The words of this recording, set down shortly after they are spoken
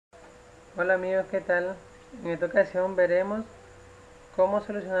Hola amigos, ¿qué tal? En esta ocasión veremos cómo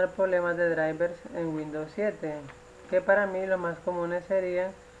solucionar problemas de drivers en Windows 7, que para mí los más comunes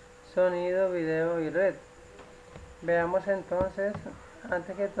serían sonido, video y red. Veamos entonces,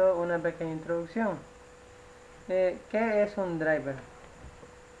 antes que todo, una pequeña introducción. ¿Qué es un driver?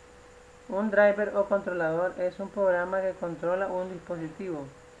 Un driver o controlador es un programa que controla un dispositivo.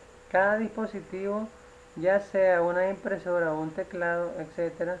 Cada dispositivo, ya sea una impresora o un teclado,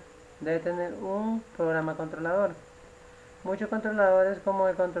 etc., debe tener un programa controlador. Muchos controladores, como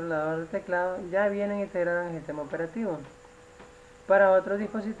el controlador de teclado, ya vienen integrados en el sistema operativo. Para otros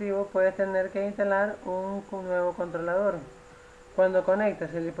dispositivos puedes tener que instalar un nuevo controlador. Cuando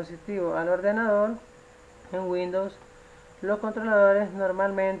conectas el dispositivo al ordenador en Windows, los controladores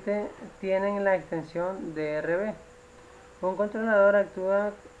normalmente tienen la extensión DRB. Un controlador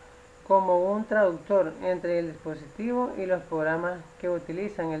actúa como un traductor entre el dispositivo y los programas que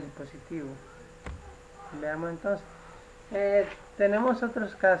utilizan el dispositivo. Veamos entonces. Tenemos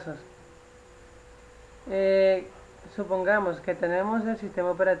otros casos. Eh, Supongamos que tenemos el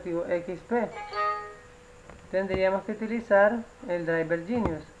sistema operativo XP. Tendríamos que utilizar el driver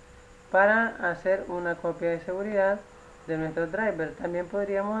Genius para hacer una copia de seguridad de nuestro driver. También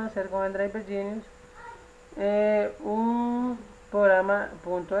podríamos hacer con el driver Genius un programa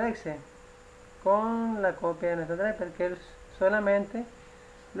 .exe con la copia de nuestro driver, que solamente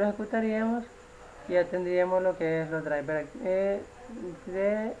lo ejecutaríamos y ya tendríamos lo que es los drivers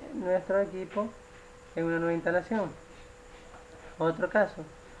de nuestro equipo en una nueva instalación. Otro caso,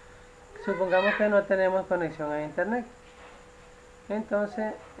 supongamos que no tenemos conexión a internet,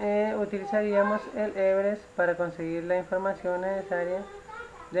 entonces utilizaríamos el Everest para conseguir la información necesaria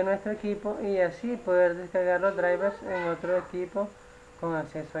de nuestro equipo y así poder descargar los drivers en otro equipo con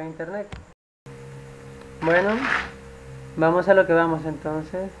acceso a internet. Bueno, vamos a lo que vamos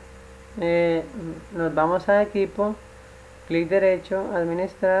entonces. Nos vamos a equipo, clic derecho,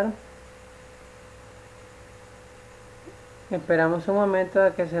 administrar. Esperamos un momento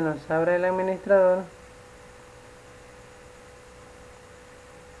a que se nos abra el administrador.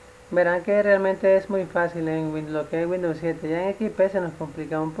 Verán que realmente es muy fácil en lo que es Windows 7. Ya en XP se nos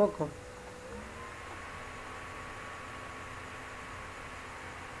complica un poco.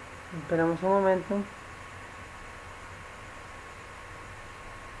 Esperamos un momento.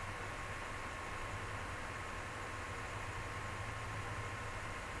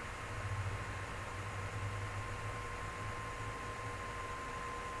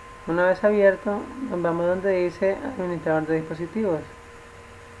 Una vez abierto, nos vamos donde dice administrador de dispositivos.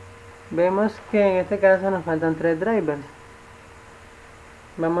 Vemos que en este caso nos faltan 3 drivers.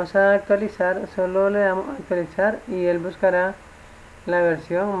 Vamos a actualizar, solo le damos a actualizar y él buscará la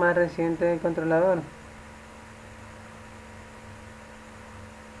versión más reciente del controlador.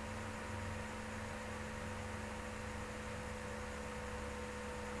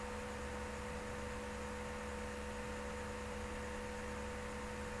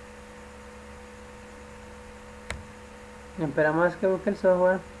 Esperamos a que busque el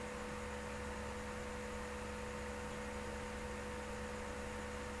software.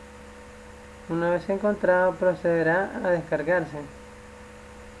 Una vez encontrado, procederá a descargarse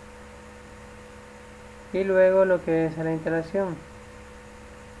y luego lo que es la instalación.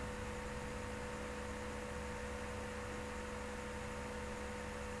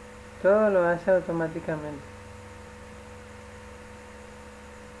 Todo lo hace automáticamente.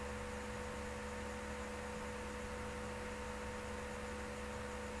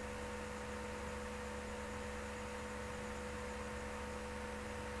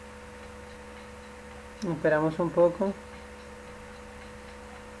 Esperamos un poco.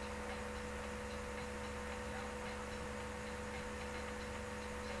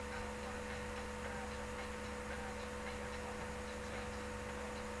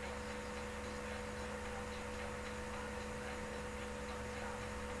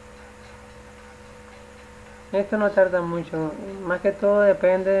 Esto no tarda mucho, más que todo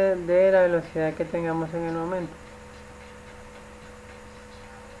depende de la velocidad que tengamos en el momento.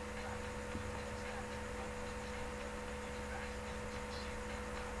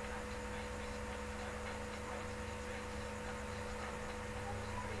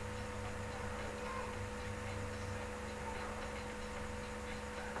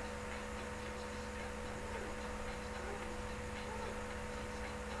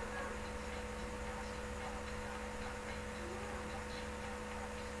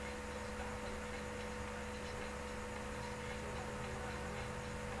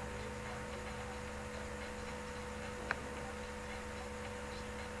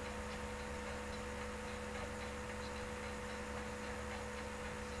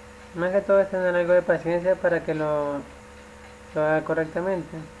 Más que todo es tener algo de paciencia para que lo haga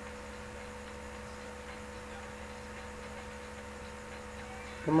correctamente.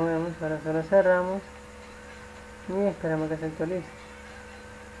 Como vemos, ahora solo cerramos y esperamos que se actualice.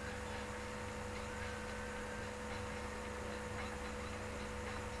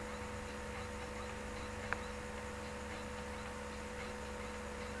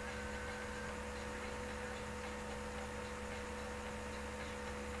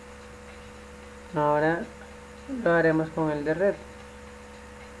 Ahora lo haremos con el de red.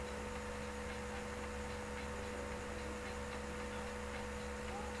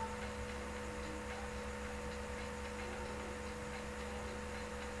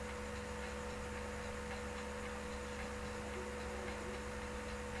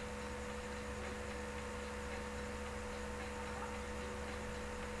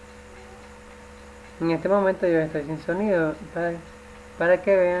 En este momento yo estoy sin sonido para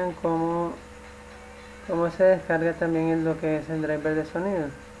que vean cómo se descarga también lo que es el driver de sonido.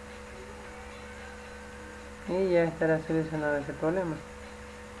 Y ya estará solucionado ese problema.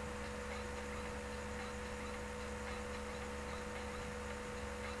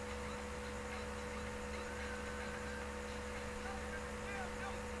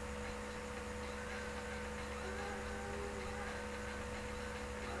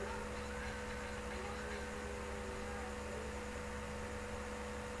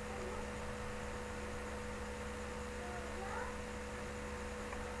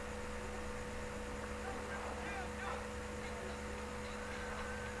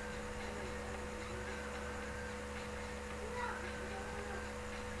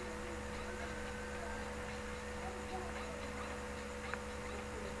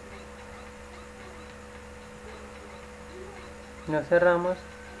 Lo cerramos.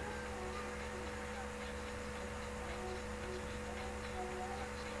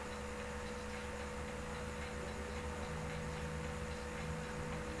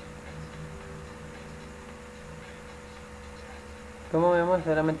 Como vemos,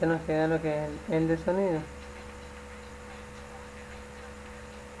 solamente nos queda lo que es el de sonido.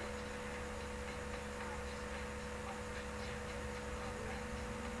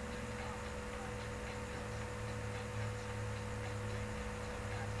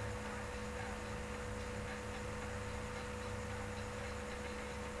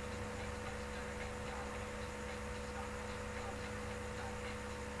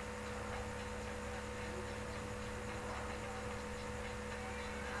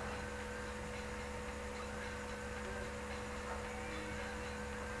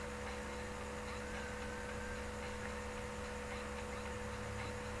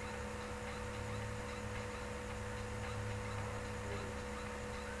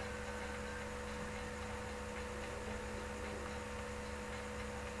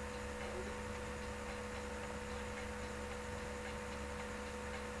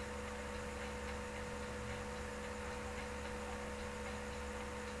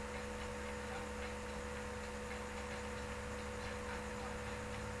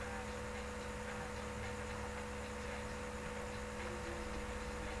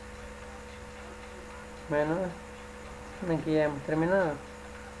 Bueno, aquí ya hemos terminado.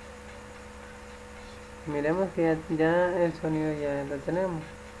 Miremos que ya el sonido ya lo tenemos.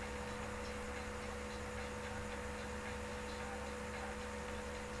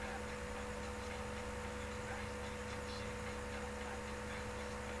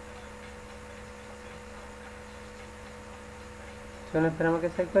 Solo esperamos que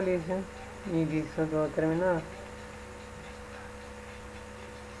se actualice y listo, todo terminado.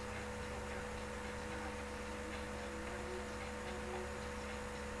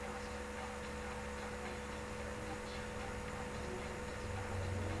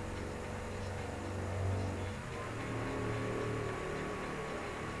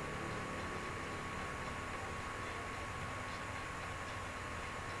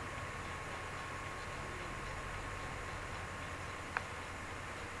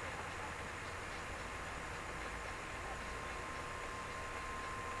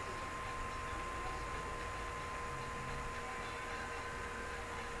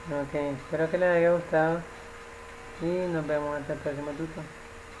 Ok, espero que les haya gustado y nos vemos hasta el próximo tuto.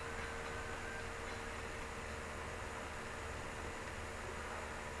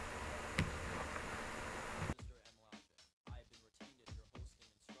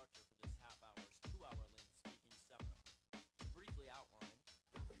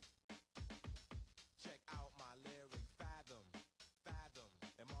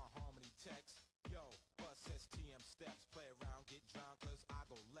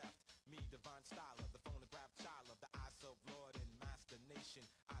 Style of the phonograph child of the eyes of Lord and Master Nation.